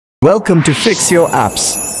Welcome to Fix Your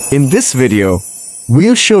Apps. In this video,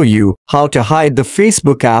 we'll show you how to hide the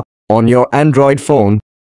Facebook app on your Android phone,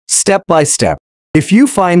 step by step. If you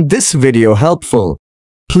find this video helpful,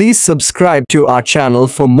 please subscribe to our channel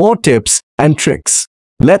for more tips and tricks.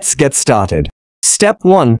 Let's get started. Step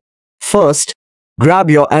 1. First,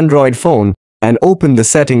 grab your Android phone and open the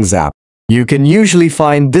Settings app. You can usually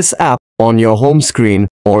find this app on your home screen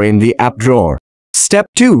or in the app drawer. Step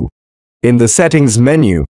 2. In the Settings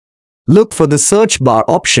menu, look for the search bar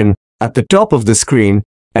option at the top of the screen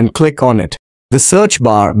and click on it. The search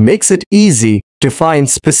bar makes it easy to find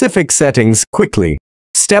specific settings quickly.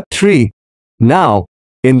 Step 3. Now,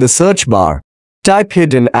 in the search bar, type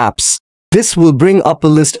Hidden Apps. This will bring up a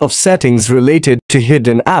list of settings related to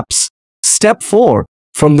hidden apps. Step 4.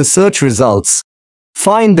 From the search results,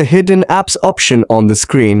 find the Hidden Apps option on the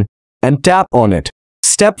screen and tap on it.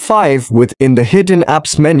 Step 5. Within the Hidden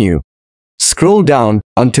Apps menu, scroll down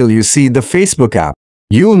until you see the Facebook app.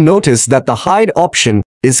 You'll notice that the Hide option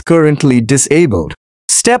is currently disabled.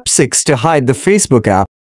 Step 6. To hide the Facebook app,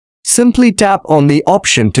 simply tap on the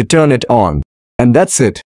option to turn it on. And that's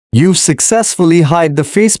it. You've successfully hid the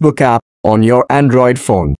Facebook app on your Android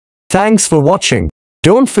phone. Thanks for watching.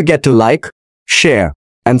 Don't forget to like, share,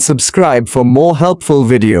 and subscribe for more helpful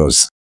videos.